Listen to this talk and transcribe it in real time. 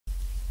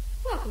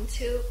welcome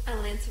to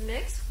Atlanta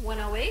Mix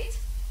 108.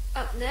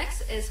 Up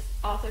next is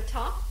Author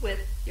Talk with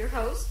your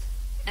host,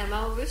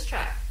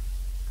 M.L.Ruscsak.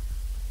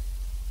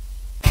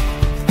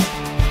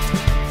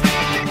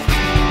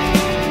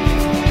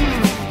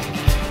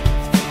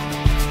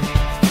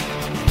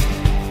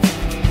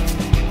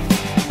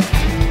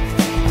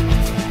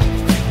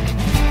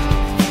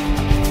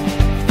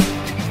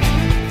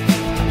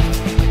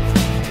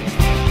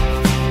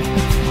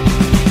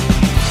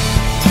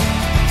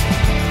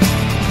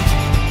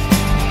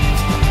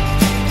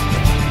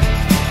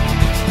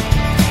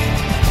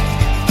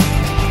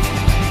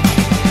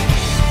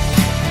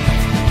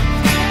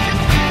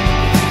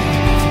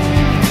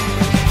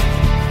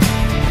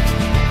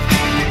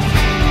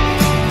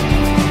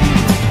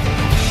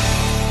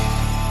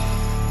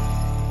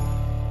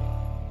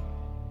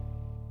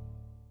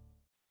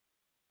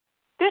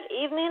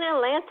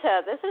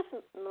 This is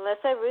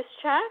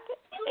M.L.Ruscsak,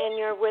 and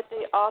you're with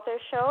the Author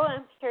Show.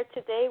 I'm here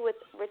today with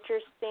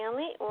Richard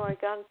Stanley, and we're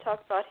going to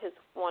talk about his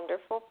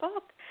wonderful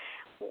book.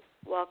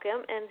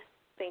 Welcome, and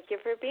thank you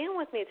for being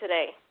with me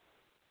today.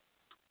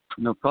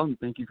 No problem.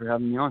 Thank you for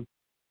having me on.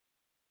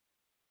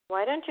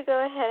 Why don't you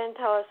go ahead and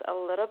tell us a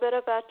little bit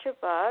about your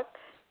book?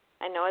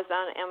 I know it's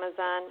on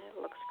Amazon.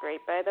 It looks great,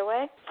 by the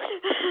way.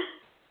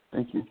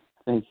 Thank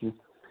you.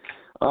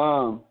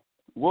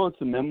 Well,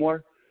 it's a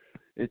memoir.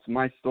 It's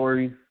my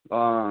story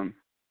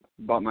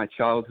about my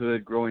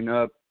childhood, growing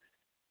up.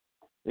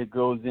 It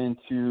goes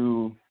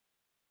into,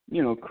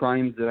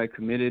 crimes that I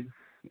committed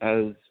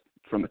as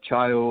from a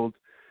child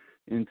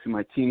into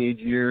my teenage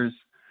years.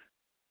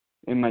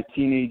 In my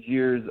teenage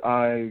years,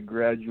 I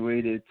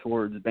graduated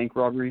towards bank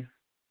robbery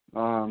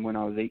when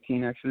I was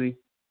 18, actually.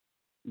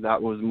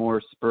 That was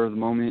more spur of the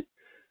moment.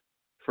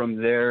 From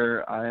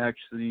there,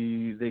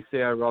 they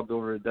say I robbed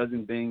over a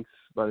dozen banks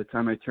by the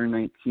time I turned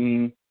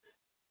 19.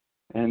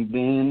 And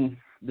then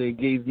they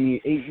gave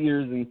me 8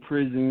 years in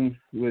prison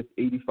with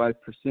 85%,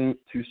 2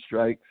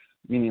 strikes,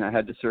 meaning I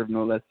had to serve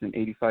no less than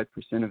 85%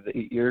 of the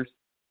 8 years.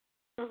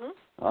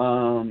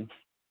 Mm-hmm.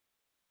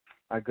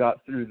 I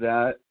got through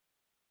that.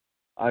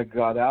 I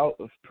got out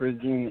of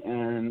prison,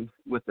 and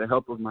with the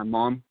help of my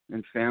mom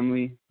and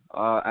family,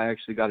 I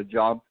actually got a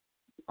job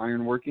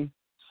ironworking.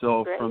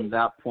 So Great. From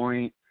that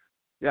point,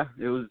 yeah,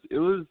 it was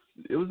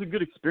a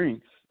good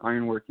experience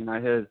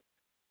ironworking.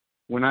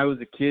 When I was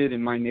a kid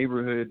in my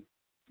neighborhood,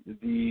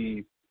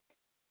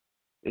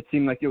 it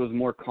seemed like it was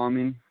more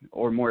common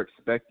or more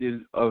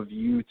expected of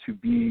you to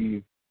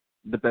be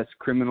the best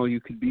criminal you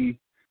could be,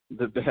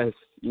 the best,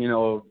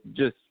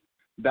 just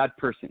bad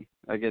person,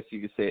 I guess you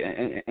could say.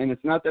 And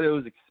it's not that it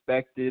was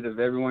expected of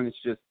everyone.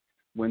 It's just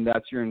when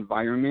that's your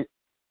environment,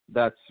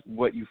 that's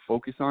what you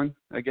focus on,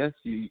 I guess.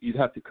 You'd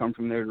have to come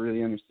from there to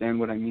really understand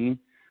what I mean.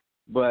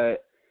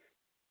 But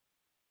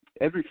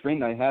every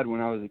friend I had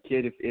when I was a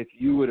kid, if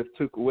you would have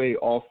took away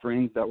all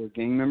friends that were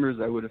gang members,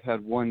 I would have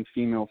had one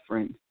female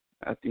friend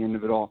at the end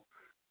of it all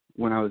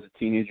when I was a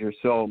teenager.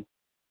 So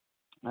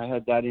I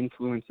had that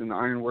influence, and the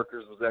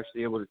ironworkers was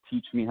actually able to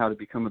teach me how to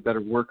become a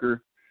better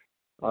worker,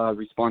 taught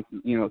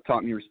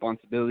me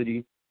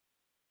responsibility.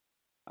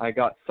 I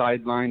got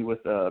sidelined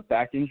with a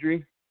back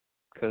injury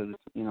because,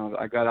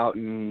 I got out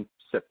in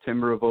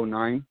September of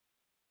 2009.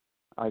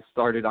 I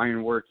started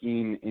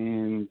ironworking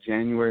in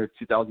January of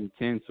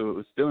 2010, so it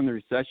was still in the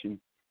recession.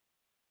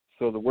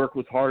 So the work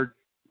was hard.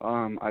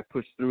 I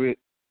pushed through it.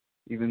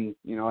 Even,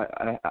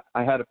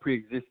 I had a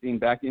pre-existing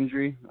back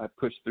injury. I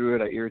pushed through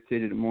it. I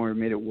irritated it more,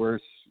 made it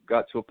worse.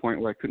 Got to a point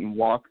where I couldn't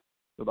walk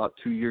about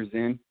 2 years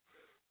in.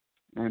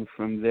 And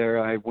from there,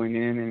 I went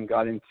in and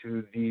got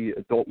into the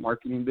adult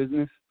marketing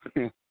business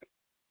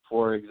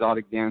for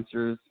exotic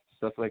dancers,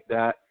 stuff like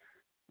that.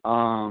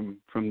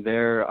 From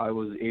there, I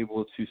was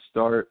able to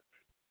start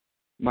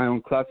my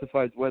own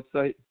classifieds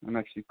website. I'm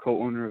actually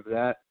co-owner of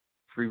that,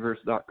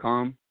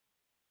 freeverse.com.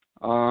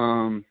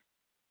 And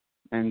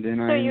then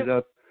I ended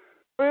up...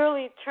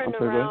 Really turned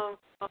around.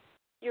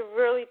 You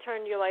really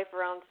turned your life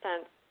around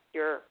since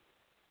your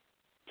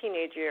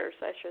teenage years,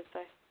 I should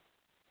say.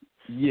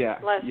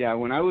 Yeah.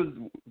 When I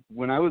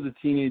was a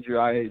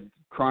teenager,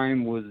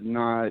 crime was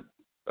not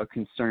a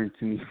concern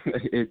to me.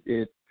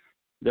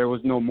 There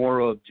was no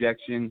moral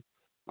objection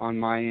on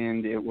my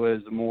end. It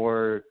was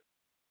more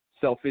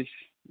selfish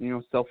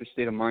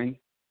state of mind.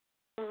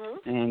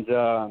 Mm-hmm.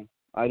 And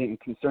I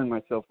didn't concern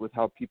myself with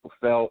how people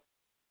felt,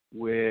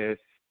 with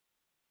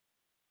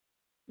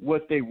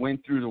what they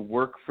went through to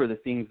work for the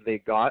things they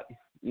got,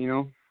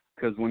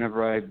 because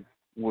whenever I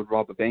would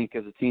rob a bank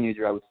as a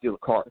teenager, I would steal a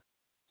car.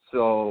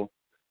 So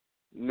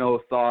no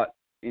thought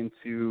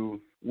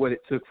into what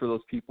it took for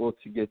those people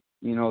to get,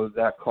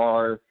 that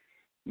car.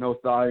 No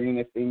thought in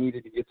if they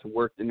needed to get to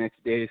work the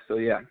next day. So,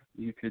 yeah,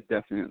 you could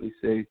definitely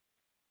say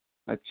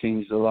I've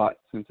changed a lot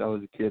since I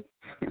was a kid.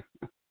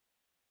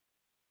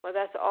 Well,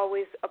 that's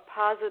always a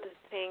positive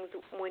thing.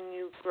 When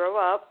you grow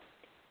up,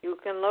 you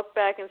can look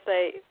back and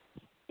say,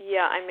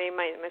 yeah, I made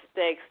my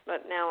mistakes,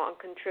 but now I'm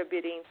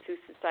contributing to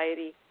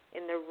society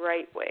in the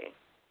right way.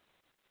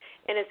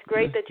 And it's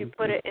great that you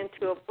put it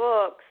into a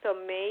book, so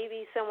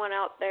maybe someone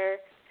out there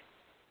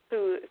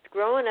who's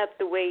growing up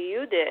the way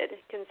you did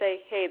can say,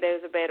 hey,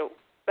 there's a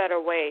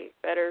better way,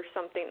 better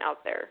something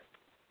out there.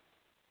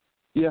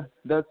 Yeah,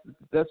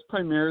 that's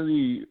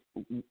primarily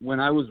when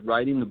I was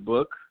writing the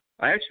book.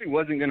 I actually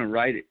wasn't going to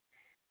write it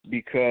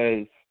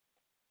because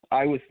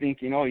I was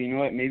thinking, oh, you know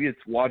what, maybe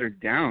it's watered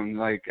down,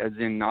 like as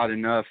in not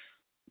enough,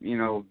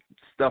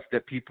 stuff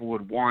that people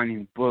would want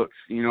in books,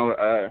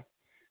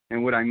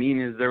 and what I mean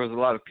is there was a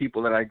lot of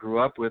people that I grew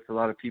up with, a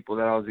lot of people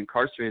that I was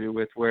incarcerated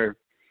with where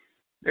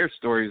their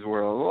stories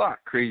were a lot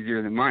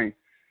crazier than mine.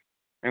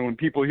 And when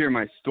people hear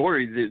my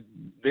stories,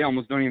 they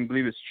almost don't even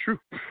believe it's true.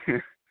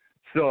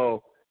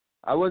 So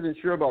I wasn't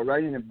sure about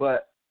writing it,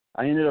 but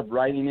I ended up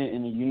writing it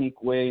in a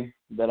unique way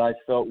that I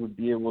felt would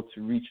be able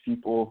to reach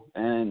people.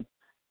 And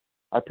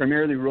I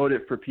primarily wrote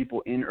it for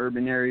people in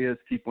urban areas,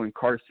 people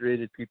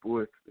incarcerated, people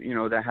with,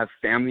 that have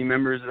family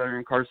members that are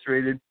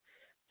incarcerated,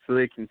 so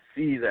they can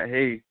see that,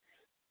 hey,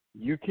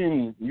 you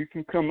can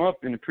come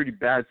up in a pretty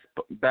bad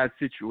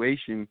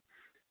situation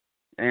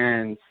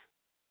and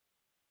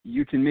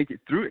you can make it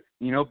through it,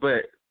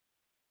 but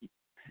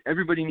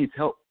everybody needs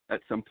help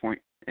at some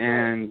point.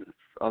 And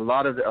a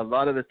lot of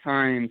the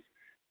times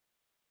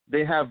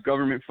they have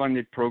government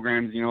funded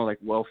programs, like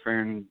welfare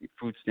and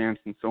food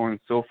stamps and so on and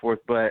so forth,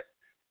 but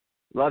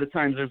a lot of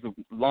times there's a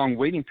long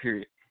waiting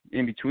period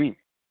in between.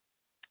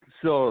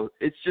 So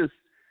it's just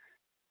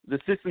the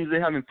systems they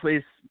have in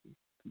place.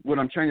 What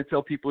I'm trying to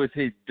tell people is,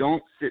 hey,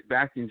 don't sit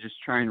back and just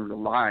try and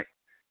rely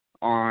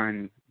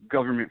on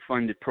government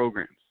funded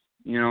programs.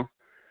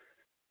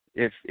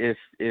 If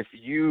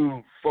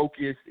you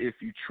focus, if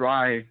you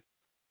try,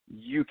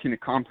 you can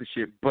accomplish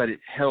it, but it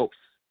helps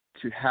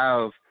to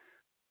have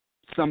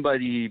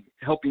somebody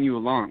helping you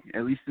along,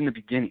 at least in the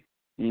beginning,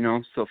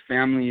 so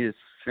family is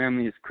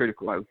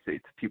critical, I would say,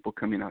 to people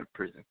coming out of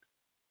prison,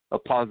 a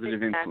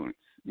positive influence,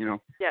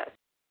 Yes.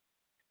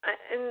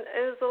 And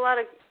there's a lot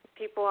of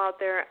people out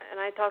there, and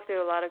I talk to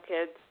a lot of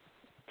kids,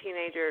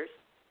 teenagers,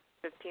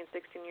 15,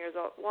 16 years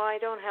old. Well, I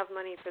don't have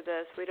money for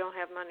this. We don't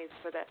have money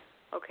for that.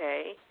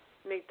 Okay.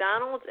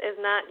 McDonald's is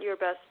not your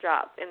best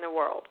job in the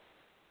world,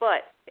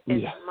 but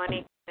it's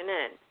money coming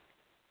in.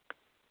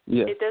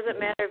 Yeah. It doesn't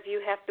matter if you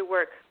have to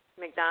work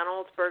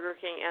McDonald's, Burger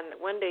King, and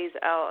Wendy's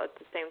out at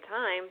the same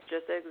time.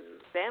 Just as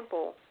an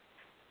example,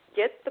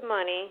 get the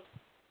money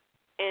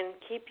and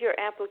keep your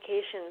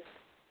applications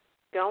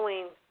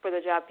going for the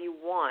job you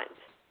want,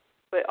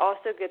 but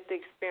also get the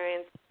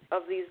experience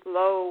of these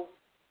low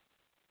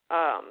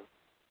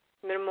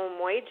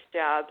minimum wage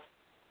jobs,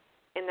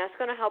 and that's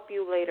going to help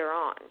you later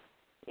on.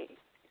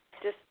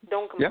 Just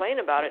don't complain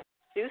about it.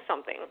 Do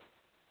something.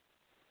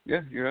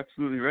 Yeah, you're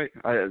absolutely right.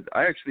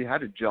 I actually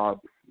had a job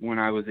when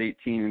I was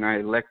 18, and I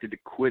elected to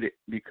quit it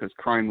because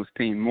crime was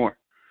paying more.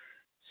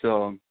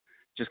 So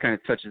just kind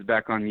of touches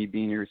back on me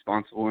being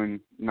irresponsible and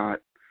not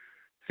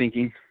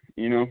thinking,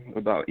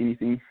 about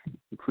anything,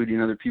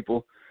 including other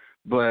people.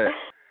 But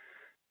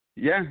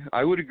yeah,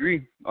 I would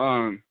agree.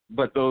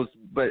 But those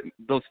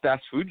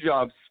fast food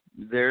jobs,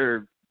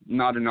 they're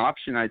not an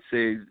option, I'd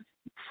say,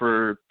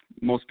 for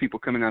most people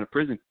coming out of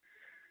prison.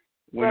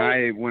 When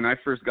I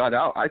first got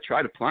out, I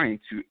tried applying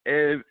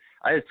to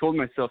I had told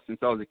myself since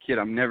I was a kid,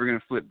 I'm never going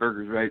to flip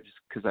burgers, right, just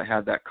because I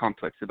had that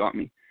complex about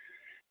me.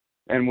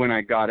 And when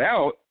I got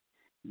out,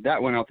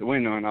 that went out the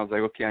window, and I was like,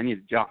 okay, I need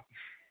a job.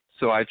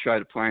 So I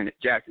tried applying at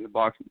Jack in the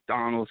Box,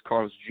 McDonald's,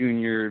 Carl's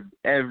Jr.,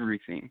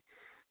 everything.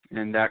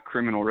 And that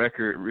criminal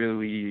record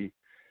really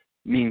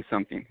means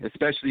something,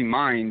 especially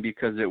mine,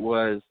 because it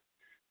was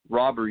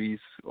robberies.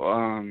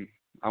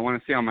 I want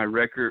to say on my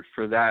record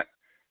for that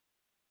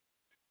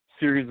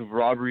series of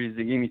robberies,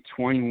 they gave me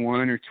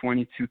 21 or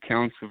 22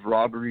 counts of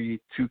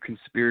robbery, 2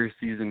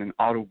 conspiracies, and an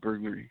auto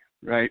burglary,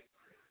 right?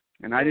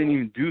 And I didn't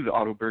even do the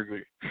auto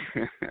burglary.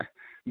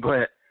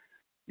 But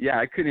yeah,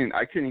 I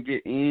couldn't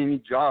get any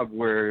job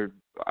where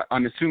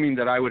I'm assuming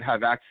that I would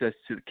have access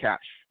to the cash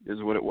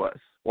is what it was,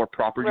 or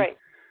property. Right.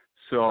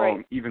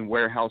 So even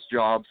warehouse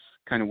jobs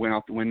kind of went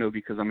out the window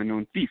because I'm a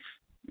known thief,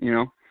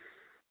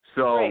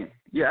 So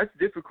yeah, it's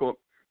difficult.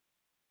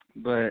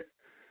 But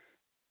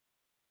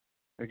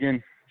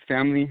again,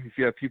 family, if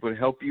you have people to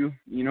help you,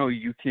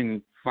 you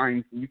can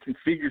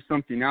figure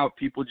something out.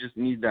 People just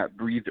need that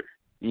breather.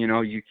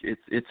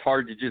 It's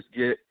hard to just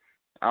get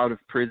out of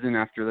prison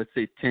after, let's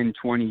say, 10,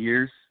 20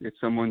 years. If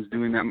someone's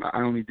doing that,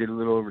 I only did a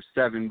little over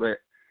 7, but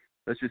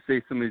let's just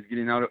say somebody's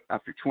getting out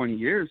after 20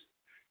 years.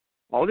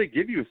 All they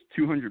give you is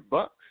 $200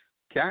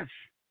 cash,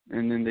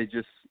 and then they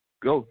just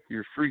go,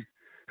 you're free.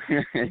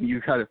 And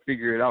you got to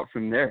figure it out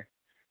from there.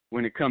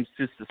 When it comes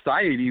to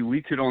society,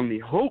 we could only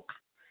hope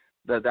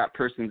that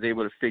person's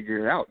able to figure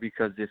it out,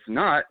 because if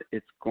not,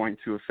 it's going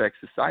to affect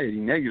society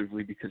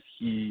negatively, because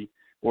he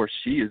or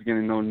she is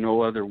going to know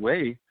no other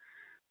way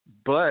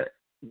but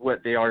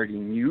what they already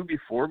knew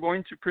before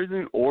going to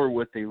prison or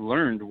what they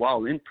learned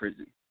while in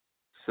prison.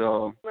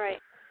 So right.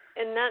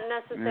 And not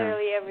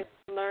necessarily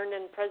everything learned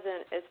in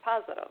prison is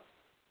positive.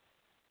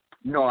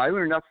 No, I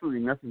learned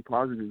absolutely nothing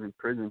positive in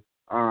prison.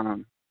 Yeah,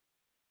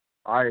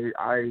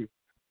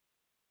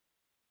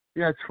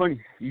 it's funny.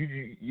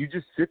 You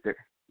just sit there.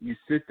 You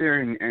sit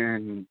there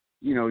and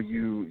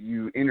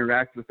you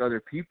interact with other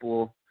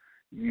people,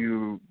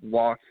 you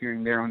walk here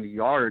and there on the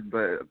yard,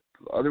 but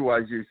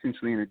otherwise you're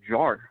essentially in a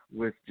jar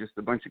with just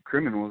a bunch of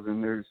criminals,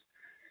 and there's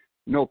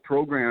no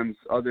programs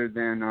other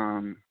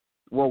than,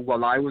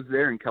 while I was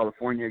there in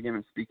California, again,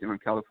 I'm speaking on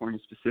California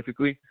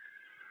specifically,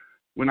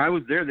 when I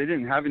was there, they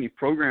didn't have any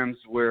programs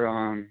where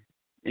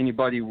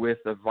anybody with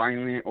a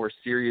violent or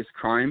serious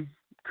crime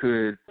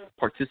could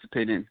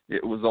participate in.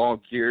 It was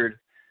all geared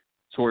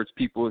towards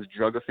people with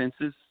drug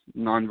offenses,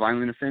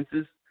 nonviolent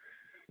offenses.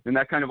 And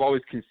that kind of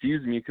always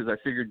confused me because I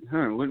figured,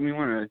 wouldn't we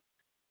want to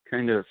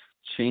kind of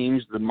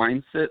change the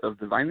mindset of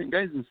the violent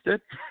guys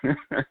instead?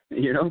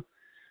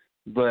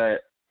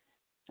 But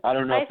I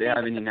don't know if they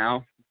have any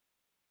now.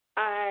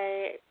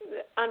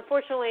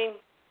 Unfortunately,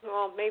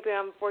 well, maybe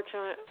I'm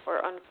fortunate or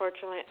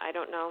unfortunately, I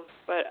don't know.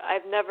 But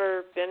I've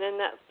never been in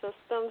that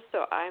system,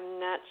 so I'm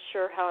not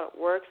sure how it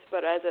works.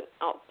 But as an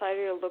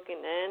outsider looking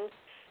in,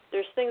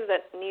 there's things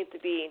that need to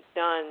be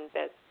done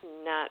that's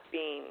not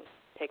being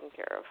taken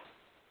care of.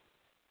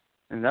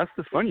 And that's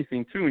the funny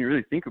thing too, when you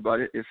really think about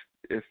it.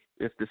 If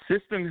the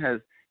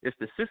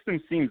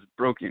system seems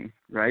broken,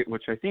 right?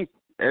 Which I think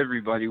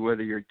everybody,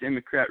 whether you're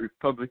Democrat,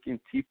 Republican,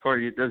 Tea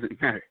Party, it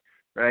doesn't matter,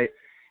 right?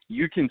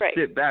 You can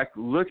sit back,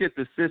 look at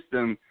the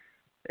system,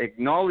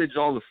 acknowledge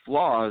all the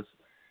flaws,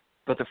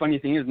 but the funny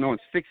thing is no one's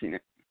fixing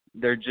it.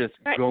 They're just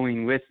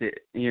going with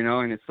it,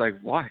 and it's like,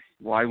 why?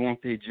 Why won't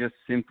they just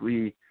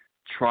simply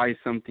try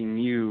something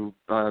new,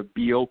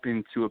 be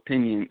open to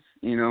opinions,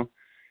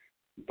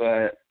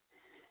 But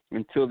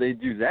until they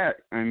do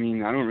that, I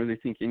don't really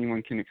think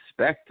anyone can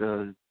expect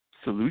a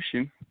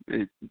solution.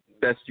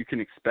 Best you can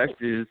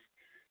expect is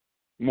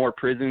more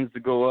prisons to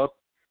go up,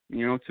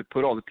 to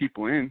put all the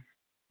people in.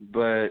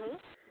 But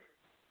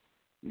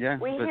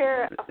we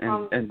hear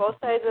from both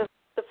sides of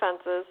the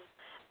fences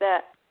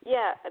that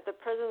the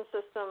prison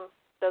system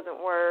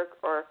doesn't work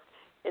or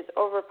is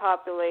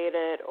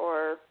overpopulated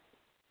or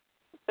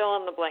fill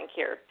in the blank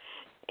here,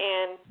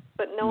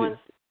 but no one's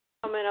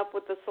coming up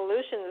with a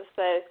solution to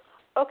say,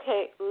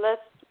 okay,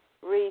 let's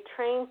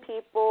retrain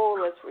people,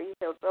 let's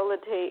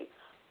rehabilitate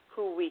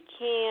who we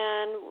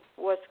can,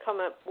 let's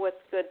come up with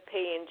good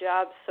paying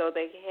jobs so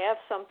they have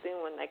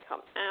something when they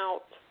come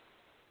out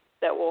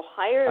that will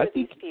hire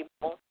these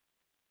people.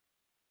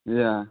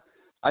 Yeah,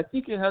 I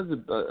think it has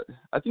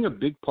I think a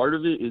big part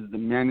of it is the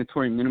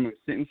mandatory minimum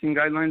sentencing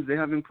guidelines they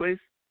have in place,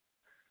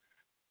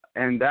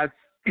 and that's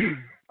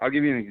I'll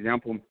give you an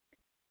example.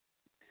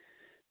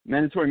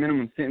 Mandatory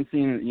minimum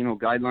sentencing,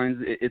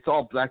 guidelines. It's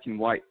all black and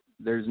white.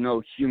 There's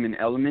no human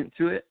element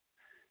to it.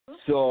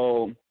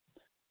 So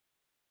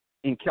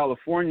in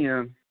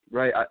California,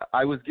 right,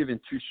 I was given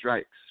 2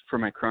 strikes for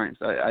my crimes.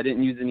 I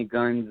didn't use any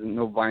guns and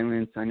no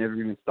violence. I never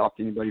even stopped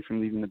anybody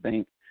from leaving the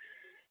bank.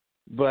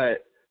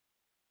 But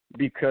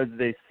because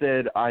they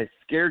said I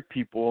scared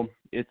people,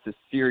 it's a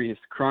serious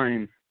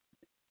crime.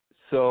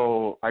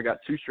 So I got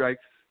 2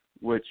 strikes,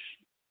 which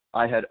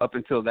I had up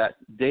until that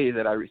day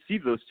that I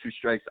received those 2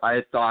 strikes, I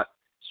had thought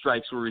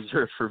strikes were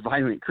reserved for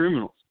violent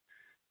criminals.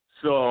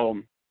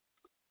 So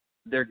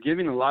they're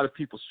giving a lot of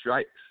people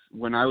strikes.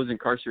 When I was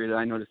incarcerated,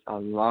 I noticed a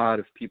lot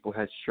of people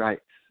had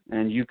strikes.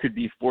 And you could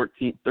be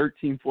 13,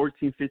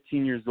 14,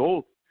 15 years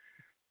old.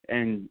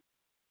 And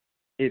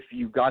if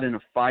you got in a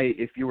fight,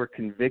 if you were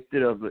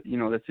convicted of,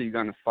 let's say you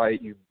got in a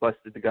fight, you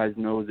busted the guy's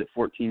nose at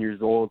 14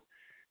 years old,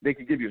 they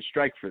could give you a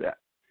strike for that.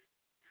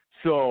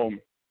 So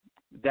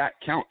that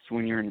counts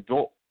when you're an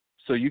adult.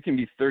 So you can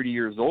be 30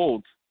 years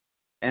old,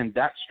 and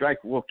that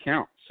strike will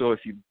count. So if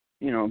you,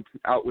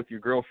 out with your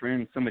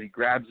girlfriend, somebody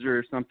grabs her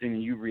or something,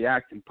 and you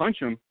react and punch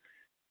them,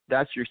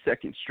 that's your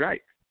second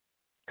strike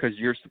because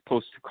you're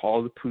supposed to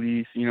call the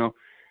police.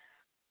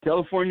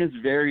 California is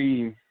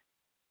very,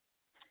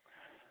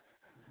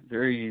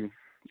 very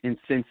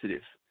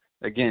insensitive.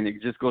 Again,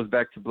 it just goes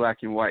back to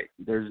black and white.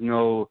 There's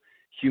no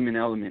human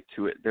element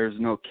to it. There's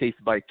no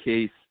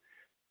case-by-case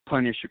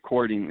punish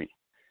accordingly.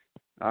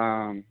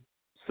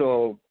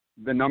 So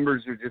the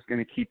numbers are just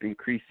going to keep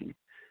increasing.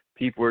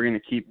 People are going to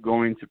keep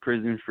going to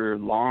prison for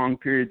long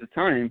periods of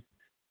time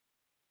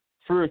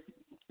for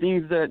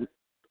things that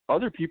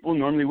other people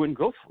normally wouldn't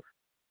go for.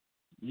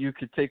 You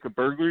could take a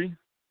burglary.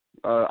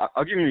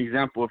 I'll give you an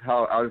example of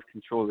how out of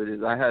control it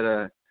is. I had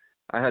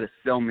a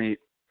cellmate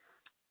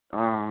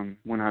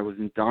when I was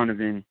in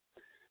Donovan,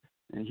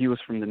 and he was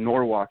from the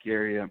Norwalk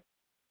area,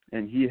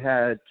 and he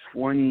had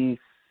 26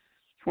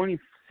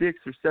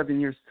 or 7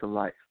 years to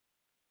life.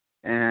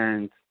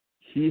 And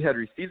he had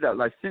received that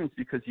life sentence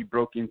because he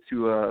broke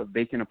into a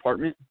vacant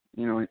apartment,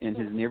 in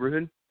his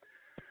neighborhood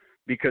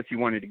because he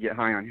wanted to get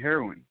high on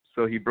heroin.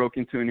 So he broke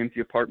into an empty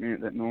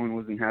apartment that no one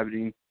was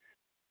inhabiting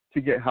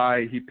to get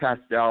high. He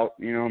passed out,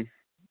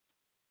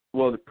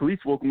 Well, the police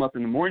woke him up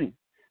in the morning.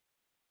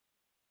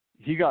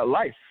 He got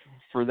life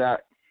for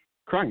that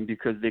crime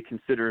because they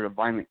consider it a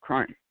violent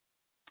crime.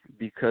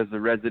 Because the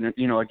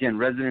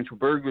residential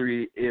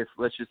burglary, if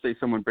let's just say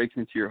someone breaks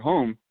into your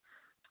home,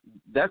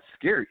 that's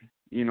scary.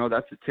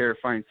 That's a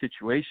terrifying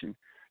situation.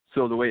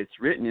 So the way it's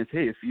written is,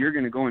 hey, if you're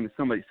going to go into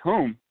somebody's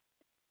home,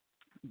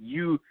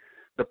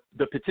 the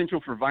the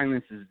potential for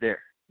violence is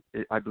there,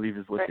 I believe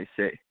is what they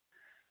say.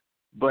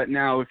 But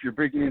now if you're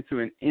breaking into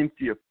an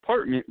empty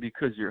apartment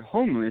because you're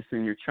homeless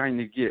and you're trying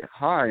to get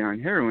high on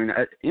heroin,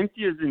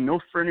 empty as in no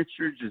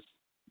furniture, just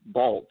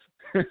bald.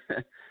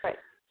 Right.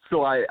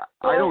 So I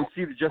don't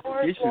see the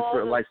justification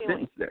for a life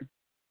sentence there.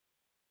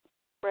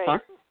 Right. Huh?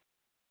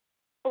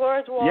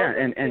 Floors, walls,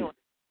 and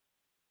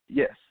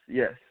yes.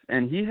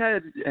 And he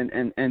had,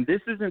 and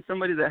this isn't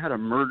somebody that had a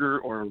murder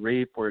or a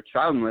rape or a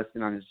child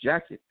molesting on his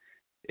jacket.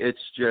 It's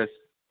just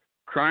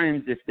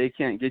crimes. If they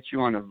can't get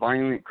you on a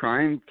violent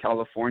crime,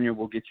 California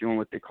will get you on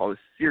what they call a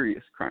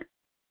serious crime,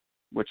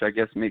 which I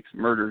guess makes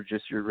murder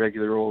just your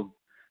regular old,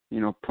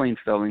 plain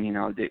felony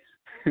nowadays.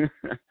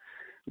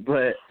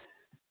 But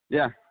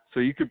yeah, so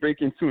you could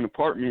break into an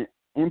apartment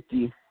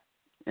empty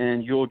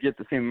and you'll get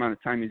the same amount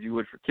of time as you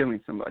would for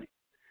killing somebody.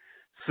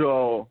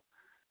 So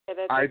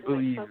I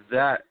believe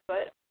that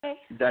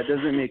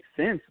doesn't make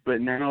sense,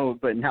 but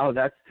now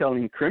that's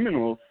telling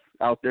criminals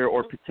out there,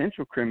 or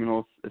potential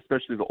criminals,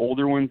 especially the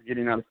older ones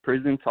getting out of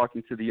prison,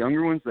 talking to the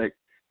younger ones, like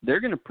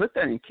they're going to put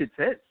that in kids'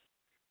 heads,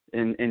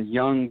 and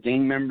young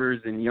gang members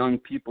and young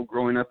people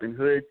growing up in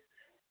hoods,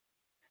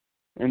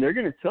 and they're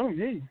going to tell them,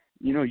 hey,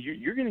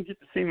 you're going to get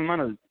the same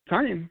amount of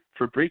time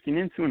for breaking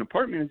into an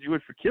apartment as you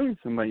would for killing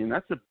somebody, and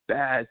that's a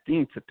bad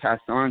thing to pass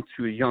on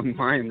to a young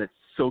mind that's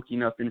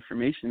soaking up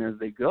information as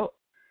they go,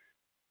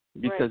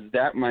 because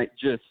that might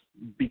just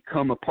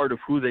become a part of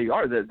who they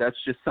are. That's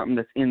just something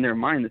that's in their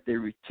mind that they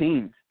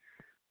retained.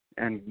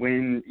 And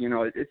when,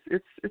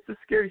 it's a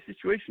scary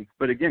situation.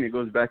 But again, it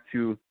goes back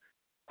to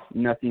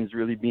nothing's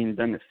really being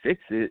done to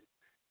fix it.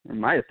 In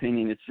my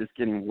opinion, it's just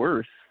getting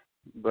worse.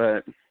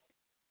 But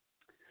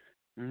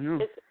I don't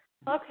know.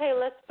 Okay,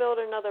 let's build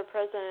another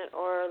president,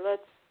 or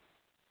let's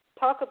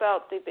talk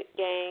about the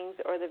gangs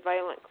or the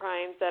violent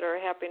crimes that are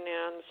happening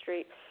on the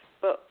street,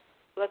 but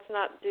let's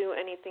not do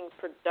anything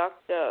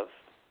productive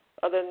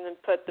other than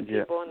put the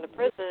people in the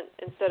prison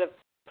instead of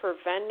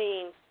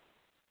preventing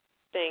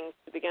things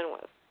to begin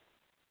with.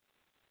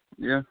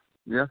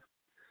 Yeah.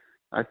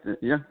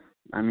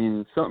 I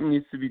mean, something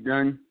needs to be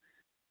done.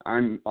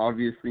 I'm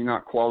obviously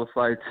not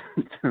qualified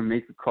to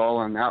make a call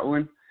on that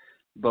one,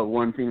 but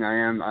one thing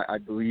I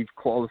believe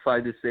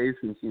qualified to say,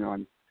 since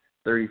I'm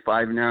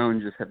 35 now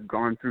and just have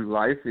gone through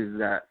life, is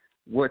that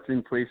what's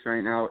in place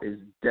right now is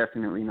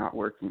definitely not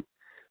working.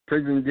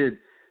 Prison did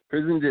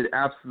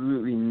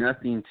absolutely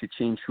nothing to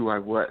change who I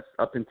was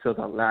up until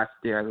the last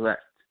day I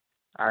left.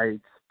 I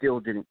still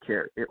didn't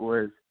care. It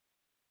was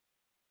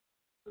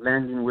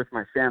landing with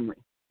my family,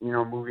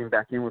 moving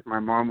back in with my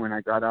mom when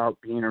I got out,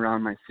 being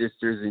around my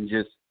sisters and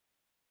just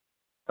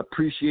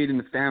appreciating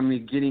the family,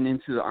 getting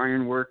into the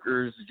iron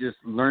workers, just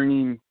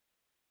learning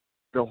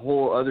the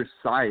whole other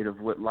side of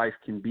what life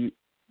can be.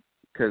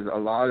 Because a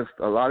lot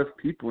of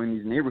people in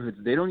these neighborhoods,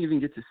 they don't even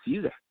get to see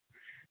that.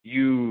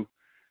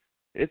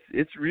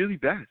 It's really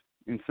bad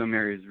in some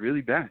areas,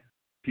 really bad.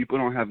 People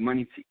don't have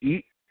money to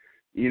eat.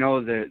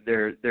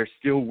 They're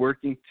still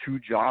working 2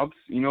 jobs,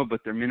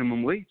 but they're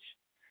minimum wage.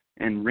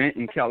 And rent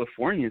in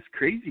California is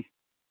crazy.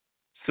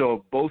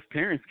 So both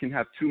parents can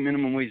have 2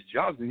 minimum wage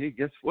jobs, and hey,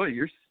 guess what?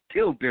 You're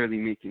still barely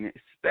making it,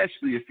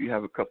 especially if you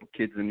have a couple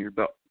kids in your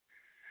belt.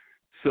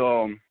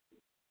 So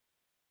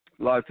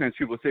a lot of times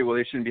people say, well,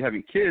 they shouldn't be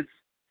having kids.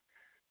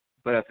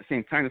 But at the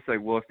same time, it's like,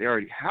 well, if they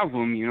already have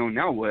them,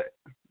 now what?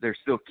 They're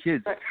still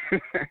kids.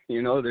 Right.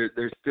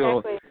 There's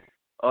still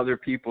other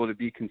people to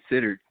be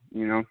considered,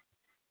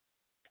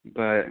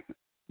 But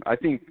I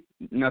think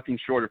nothing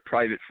short of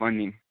private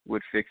funding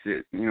would fix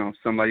it.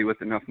 Somebody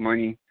with enough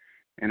money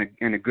and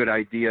a good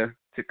idea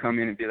to come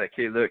in and be like,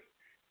 hey, look,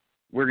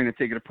 we're going to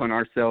take it upon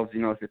ourselves,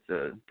 if it's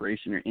a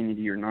corporation or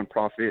entity or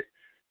nonprofit,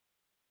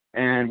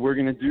 and we're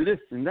going to do this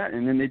and that.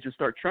 And then they just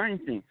start trying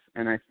things.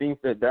 And I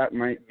think that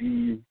might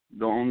be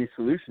the only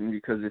solution,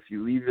 because if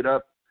you leave it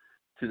up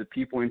to the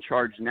people in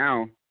charge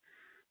now,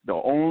 the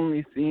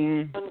only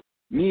thing,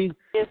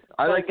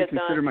 I like to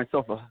consider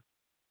myself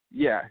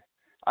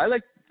I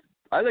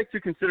like to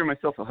consider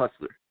myself a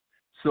hustler.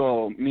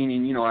 So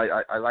meaning,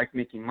 I like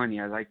making money.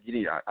 I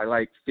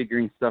like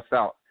figuring stuff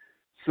out.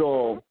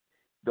 So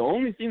the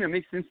only thing that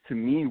makes sense to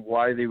me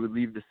why they would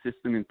leave the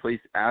system in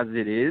place as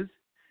it is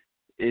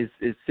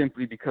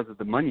simply because of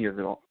the money of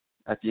it all.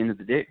 At the end of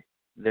the day,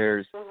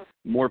 there's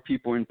more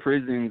people in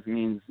prisons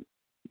means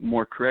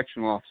more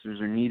correctional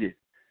officers are needed,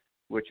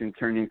 which in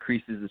turn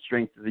increases the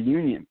strength of the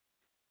union.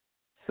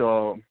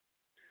 So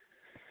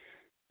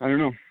I don't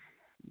know.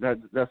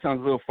 That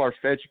sounds a little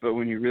far-fetched, but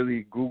when you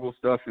really Google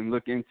stuff and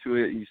look into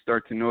it, you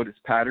start to notice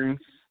patterns,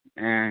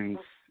 and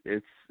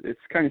it's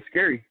kind of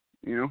scary,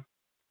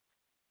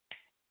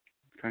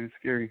 Kind of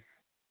scary.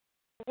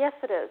 Yes,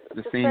 it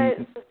is.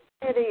 Society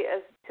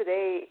as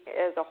today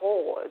as a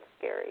whole is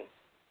scary.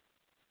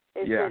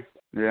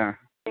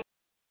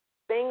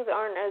 Things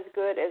aren't as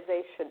good as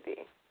they should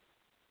be.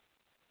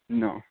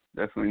 No,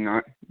 definitely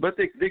not. But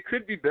they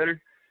could be better.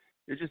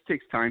 It just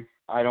takes time.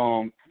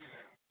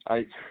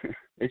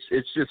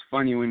 It's just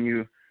funny when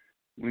you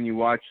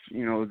watch,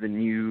 the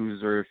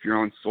news, or if you're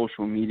on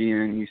social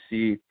media and you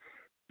see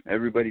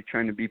everybody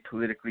trying to be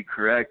politically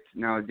correct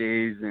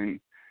nowadays and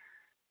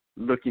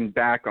looking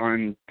back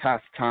on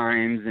past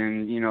times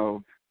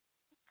and,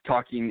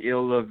 talking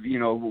ill of,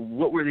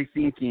 what were they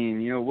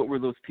thinking? What were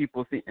those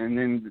people thinking? And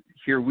then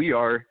here we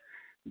are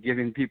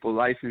giving people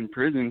life in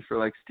prison for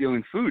like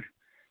stealing food,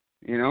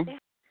 Yeah.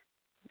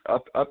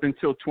 Up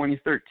until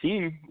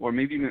 2013 or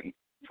maybe even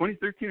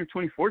 2013 or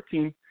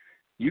 2014,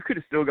 you could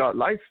have still got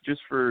life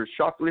just for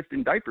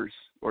shoplifting diapers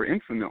or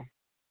Infamil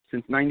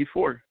since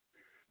 94.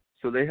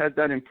 So they had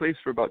that in place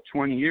for about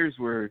 20 years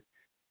where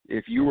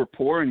if you were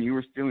poor and you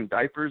were stealing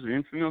diapers or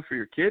Infamil for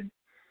your kid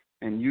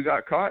and you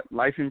got caught,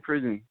 life in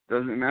prison.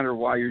 Doesn't matter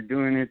why you're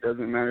doing it.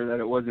 Doesn't matter that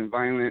it wasn't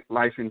violent.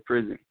 Life in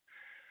prison.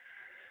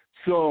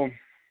 So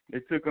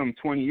it took them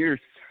 20 years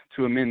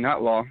to amend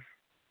that law.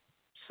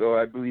 So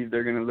I believe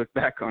they're going to look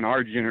back on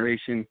our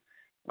generation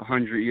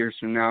 100 years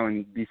from now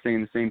and be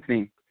saying the same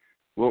thing.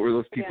 What were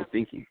those people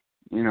thinking,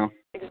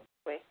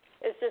 Exactly.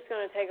 It's just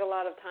going to take a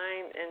lot of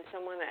time and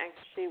someone that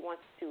actually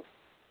wants to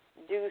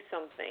do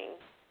something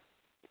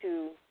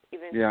to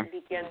even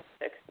begin to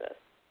fix this.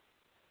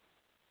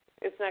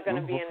 It's not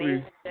going to be an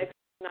easy fix.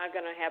 It's not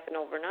going to happen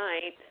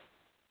overnight.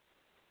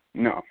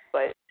 No.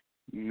 But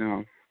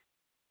no.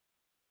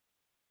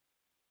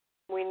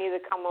 We need to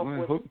come up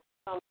with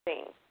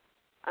something.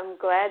 I'm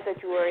glad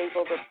that you were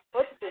able to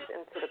put this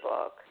into the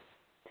book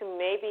to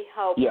maybe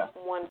help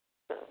one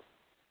person.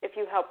 If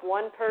you help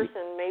one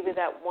person, maybe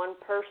that one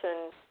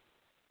person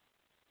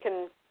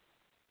can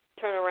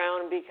turn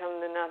around and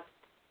become the next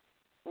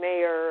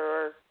mayor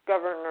or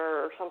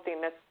governor or something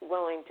that's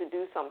willing to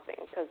do something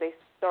because they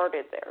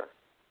started there.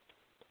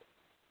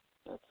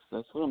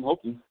 That's what I'm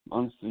hoping,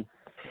 honestly.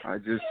 I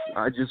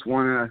just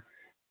want to,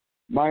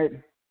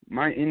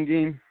 my end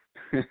game,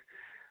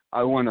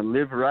 I want to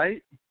live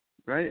right,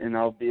 and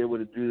I'll be able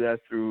to do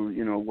that through,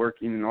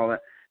 working and all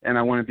that, and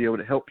I want to be able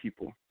to help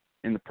people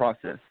in the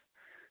process.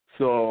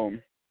 So,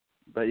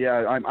 but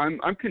yeah,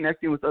 I'm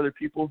connecting with other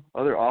people,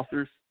 other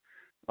authors.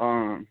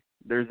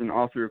 There's an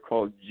author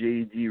called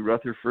J.D.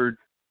 Rutherford.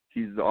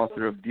 He's the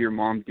author of Dear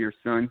Mom, Dear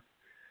Son.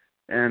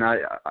 And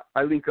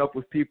I link up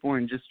with people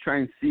and just try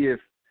and see if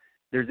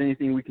there's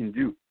anything we can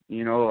do,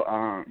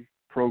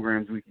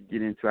 programs we could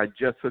get into. I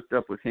just hooked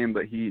up with him,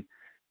 but he's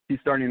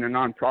starting a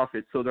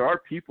nonprofit. So there are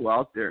people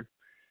out there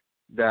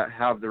that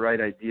have the right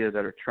idea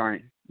that are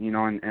trying,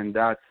 and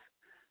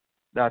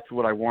that's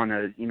what I want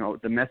to,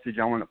 the message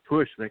I want to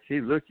push. Like, hey,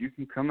 look, you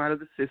can come out of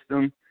the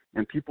system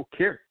and people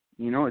care.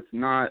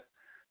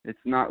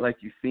 It's not like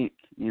you think.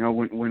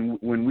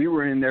 When we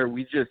were in there,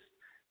 we just,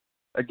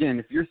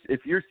 again,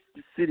 if you're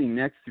sitting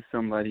next to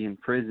somebody in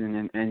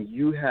prison and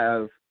you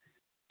have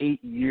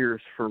 8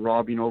 years for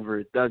robbing over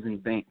a dozen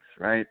banks,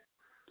 right?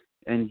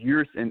 And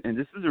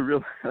this is a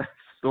real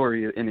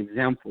story, an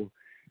example.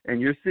 And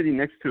you're sitting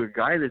next to a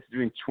guy that's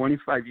doing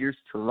 25 years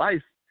to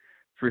life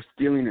for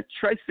stealing a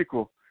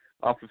tricycle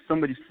off of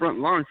somebody's front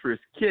lawn for his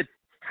kid,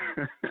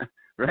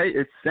 right?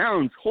 It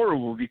sounds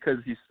horrible because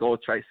he stole a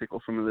tricycle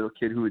from a little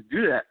kid who would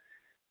do that.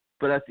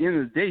 But at the end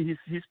of the day,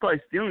 he's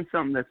probably stealing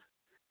something that's,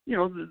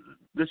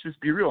 let's just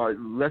be real,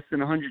 less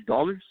than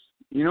 $100,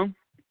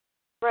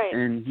 Right.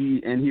 And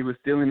he was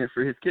stealing it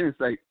for his kid. It's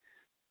like,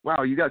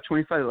 wow, you got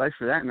 25 to life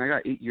for that, and I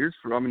got 8 years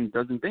for robbing a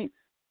dozen banks,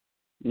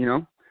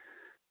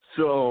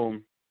 So,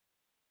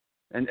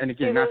 and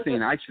again, not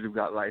saying I should have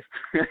got life,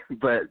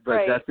 but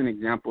that's an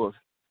example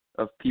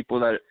of people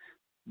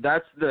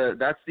that's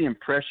the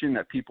impression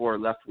that people are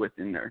left with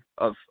in there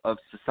of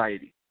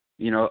society,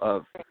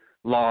 of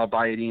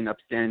law-abiding,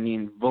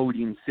 upstanding,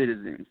 voting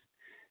citizens.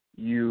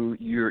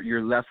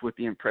 You're left with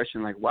the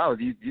impression like, wow,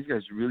 these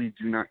guys really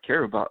do not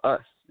care about us.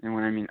 And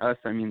when I mean us,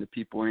 I mean the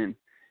people in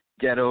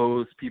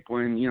ghettos, people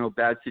in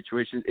bad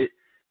situations.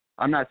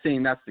 I'm not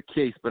saying that's the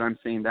case, but I'm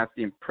saying that's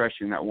the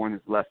impression that one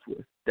is left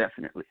with,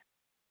 definitely.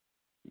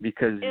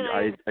 Because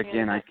I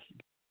understand that.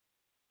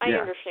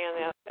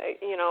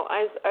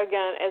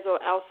 As an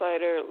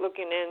outsider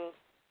looking in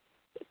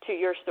to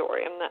your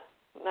story, I'm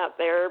not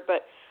there,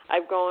 but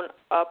I've grown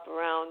up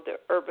around the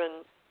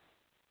urban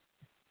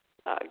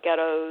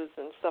ghettos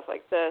and stuff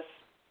like this.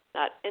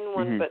 Not in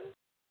one, but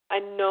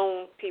I've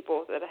known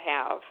people that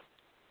have,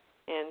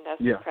 and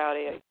that's the crowd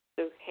I used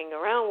to hang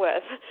around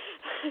with.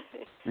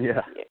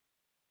 Yeah.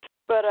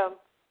 But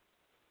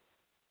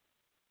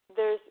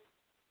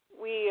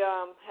we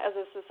as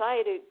a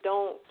society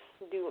don't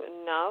do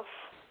enough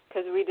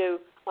because we do.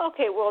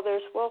 Okay, well,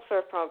 there's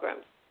welfare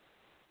programs.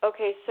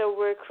 Okay, so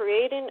we're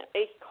creating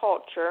a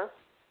culture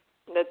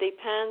that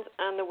depends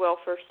on the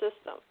welfare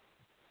system.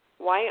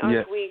 Why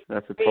aren't we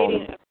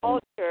creating a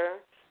culture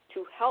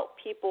to help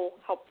people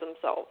help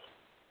themselves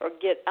or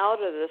get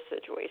out of this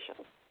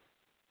situation?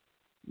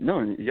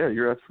 No, yeah,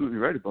 you're absolutely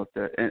right about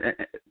that. And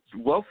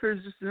welfare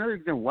is just another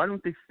example. Why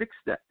don't they fix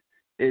that?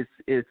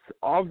 It's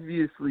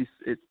obviously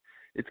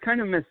it's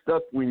kind of messed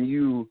up when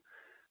you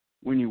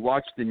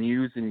watch the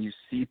news and you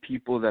see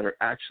people that are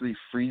actually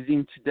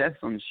freezing to death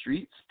on the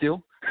street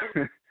still,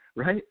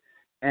 right?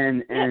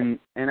 And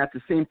at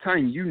the same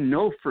time,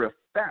 for a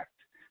fact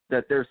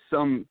that there's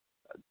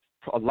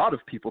a lot of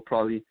people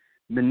probably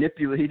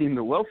manipulating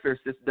the welfare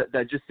system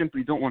that just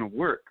simply don't want to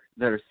work,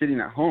 that are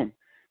sitting at home.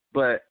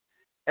 But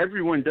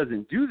everyone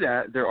doesn't do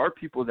that. There are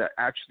people that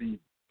actually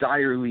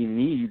direly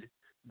need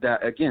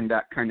that, again,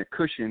 that kind of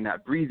cushion,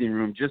 that breathing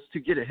room, just to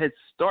get a head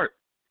start.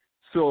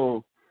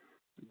 So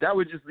that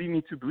would just lead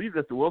me to believe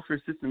that the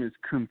welfare system is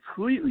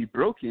completely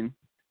broken,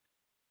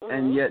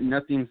 and yet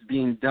nothing's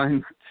being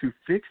done to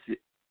fix it.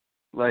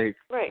 Like,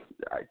 right.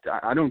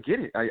 I don't get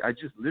it. I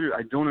just literally,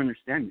 I don't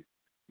understand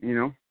it, you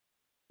know?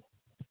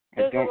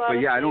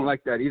 I don't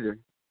like that either.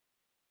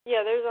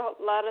 Yeah, there's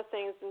a lot of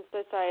things in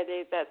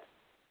society that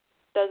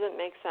doesn't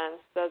make sense,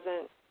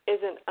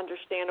 isn't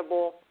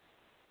understandable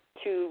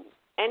to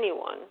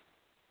anyone,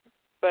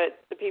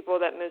 but the people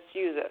that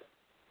misuse it.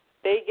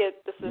 They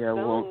get the system,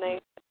 and they know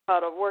how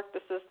to work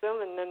the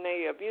system, and then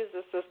they abuse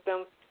the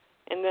system,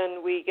 and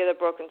then we get a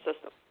broken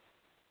system.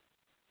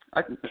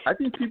 I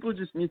think people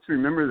just need to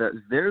remember that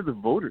they're the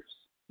voters,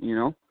 you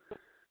know?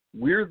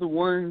 We're the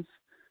ones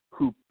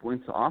who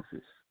went to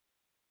office.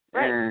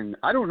 Right. And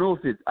I don't know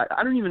if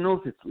I don't even know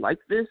if it's like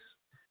this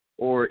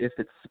or if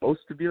it's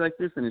supposed to be like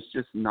this and it's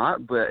just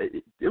not, but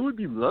it would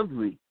be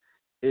lovely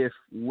if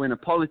when a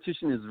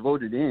politician is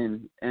voted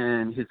in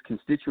and his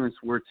constituents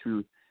were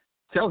to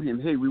tell him,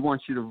 hey, we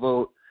want you to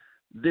vote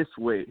this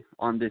way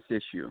on this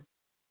issue.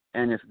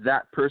 And if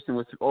that person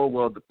was to, oh,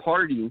 well,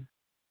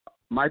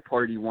 my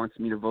party wants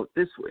me to vote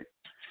this way.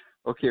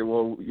 Okay,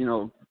 well, you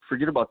know,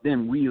 forget about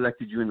them. We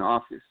elected you into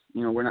office.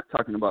 You know, we're not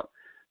talking about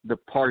the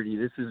party.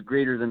 This is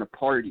greater than a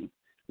party.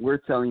 We're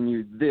telling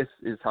you this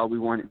is how we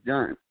want it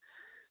done.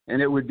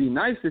 And it would be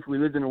nice if we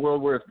lived in a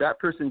world where if that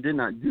person did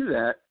not do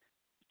that,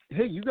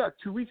 hey, you got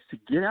 2 weeks to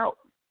get out,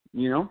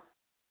 you know?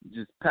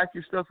 Just pack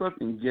your stuff up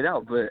and get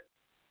out. But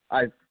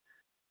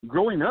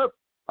growing up,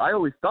 I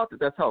always thought that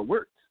that's how it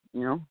worked,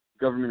 you know?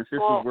 Government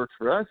officials work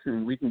for us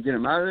and we can get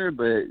them out of there,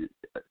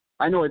 but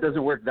I know it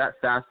doesn't work that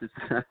fast.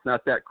 It's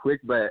not that quick,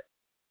 but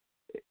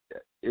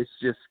it's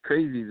just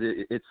crazy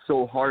that it's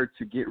so hard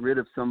to get rid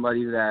of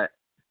somebody that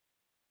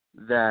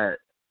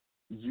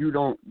you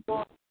don't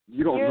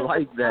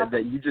like,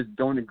 that you just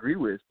don't agree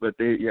with. But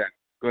go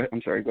ahead.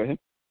 I'm sorry. Go ahead.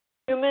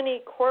 Too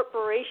many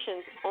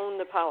corporations own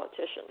the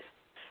politicians.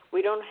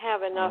 We don't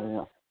have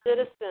enough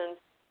citizens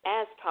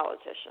as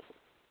politicians.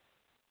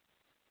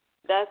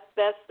 That's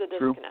the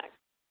disconnect.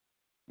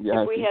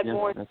 Yeah, if we had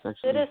more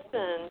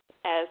citizens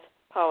as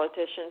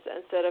politicians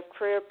instead of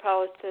career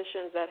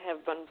politicians that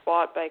have been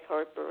bought by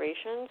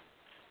corporations,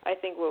 I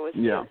think we would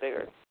feel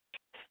bigger.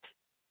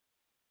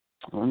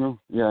 I don't know.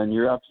 Yeah, and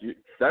you're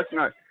absolutely. That's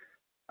not.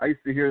 I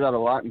used to hear that a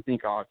lot and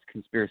think, oh, it's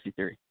conspiracy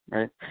theory,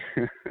 right?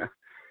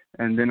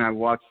 And then I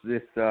watched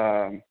this.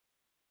 I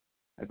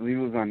believe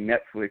it was on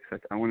Netflix.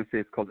 I want to say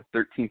it's called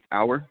The 13th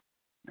Hour,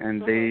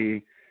 and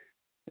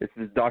it's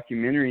this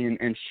documentary,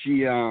 and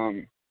she,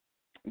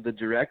 the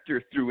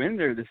director, threw in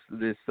there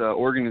this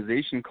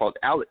organization called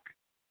ALEC.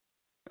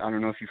 I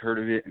don't know if you've heard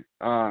of it,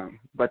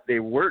 but they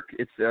work.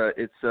 It's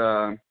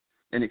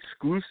an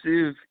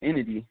exclusive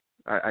entity.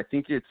 I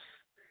think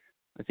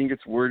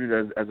it's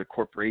worded as a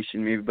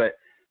corporation, maybe, but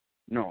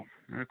no,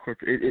 not a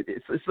corporate.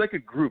 It's like a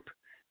group.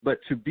 But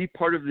to be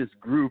part of this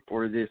group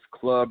or this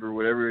club or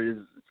whatever it is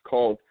it's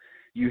called,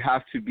 you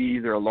have to be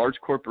either a large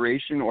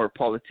corporation or a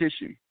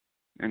politician,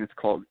 and it's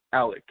called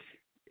ALEC,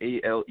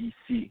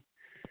 A-L-E-C.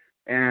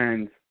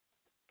 And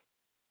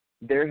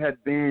there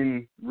had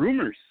been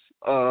rumors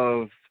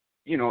of,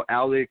 you know,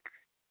 ALEC,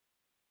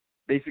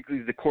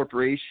 basically the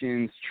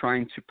corporations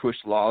trying to push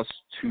laws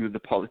to the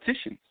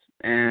politicians.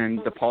 And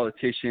the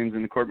politicians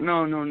and the corporate,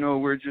 no,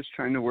 we're just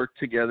trying to work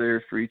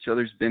together for each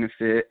other's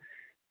benefit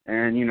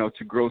and, you know,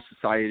 to grow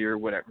society or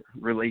whatever,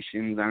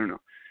 relations, I don't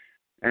know.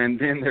 And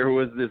then there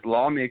was this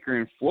lawmaker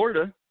in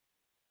Florida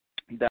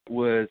that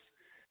was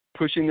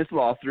pushing this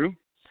law through,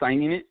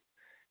 signing it,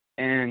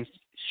 and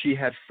she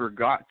had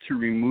forgot to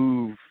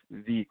remove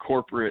the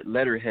corporate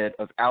letterhead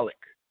of ALEC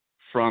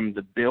from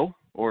the bill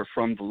or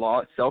from the law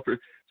itself.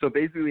 So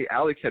basically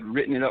ALEC had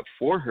written it up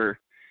for her,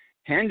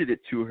 handed it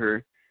to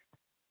her.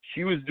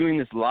 She was doing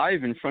this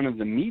live in front of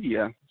the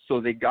media,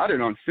 so they got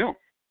it on film.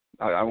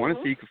 I want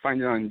to say you can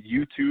find it on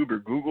YouTube or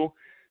Google.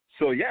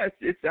 So, yeah,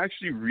 it's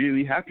actually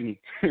really happening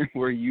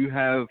where you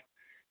have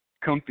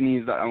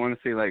companies that I want to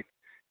say like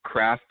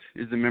Kraft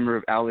is a member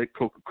of ALEC,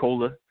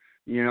 Coca-Cola,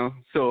 you know.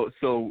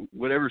 So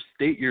whatever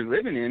state you're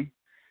living in,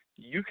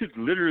 you could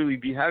literally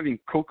be having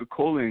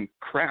Coca-Cola and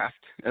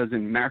Kraft, as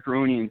in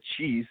macaroni and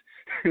cheese,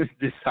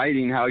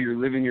 deciding how you're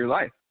living your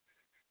life.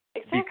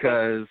 Exactly.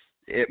 Because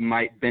it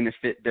might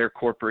benefit their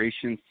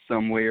corporation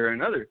some way or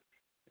another.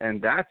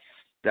 And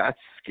that's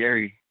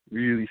scary,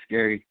 really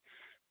scary.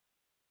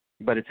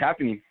 But it's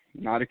happening,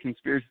 not a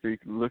conspiracy theory. You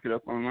can look it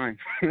up online.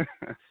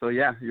 So,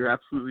 yeah, you're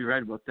absolutely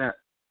right about that.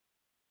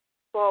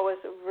 Well, it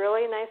was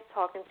really nice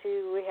talking to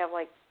you. We have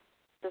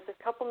just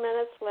a couple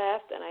minutes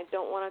left, and I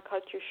don't want to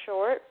cut you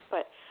short,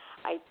 but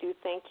I do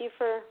thank you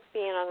for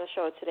being on the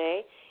show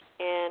today.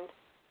 And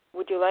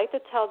would you like to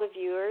tell the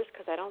viewers,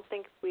 because I don't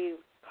think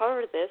we've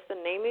covered this, the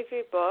name of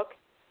your book,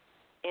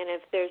 and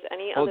if there's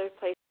any other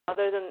place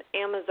other than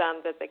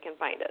Amazon that they can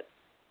find it?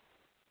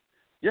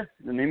 Yeah,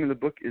 the name of the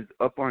book is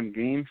Up on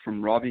Game,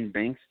 From Robbing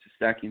Banks to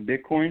Stacking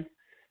Bitcoin.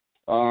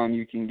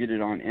 You can get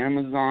it on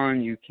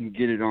Amazon. You can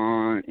get it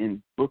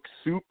in Book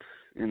Soup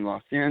in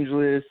Los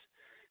Angeles.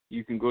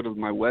 You can go to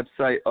my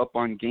website,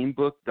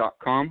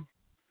 upongamebook.com,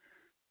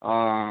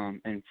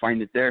 and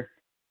find it there.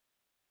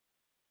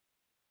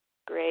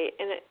 Great.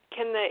 And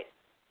can the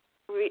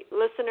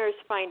listeners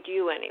find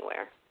you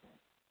anywhere?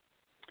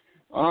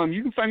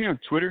 You can find me on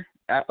Twitter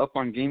at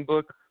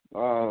UpOnGameBook,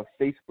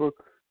 Facebook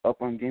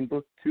Up on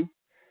Gamebook too,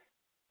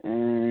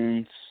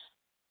 and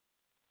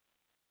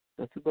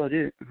that's about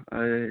it.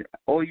 You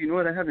know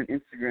what? I have an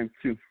Instagram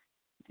too.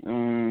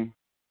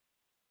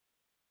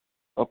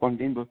 Up on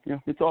Gamebook. Yeah,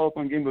 it's all Up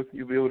on Gamebook.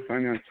 You'll be able to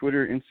find me on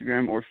Twitter,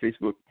 Instagram, or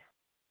Facebook.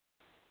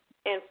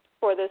 And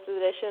for this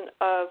edition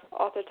of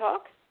Author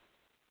Talk,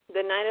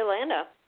 good night, Atlanta.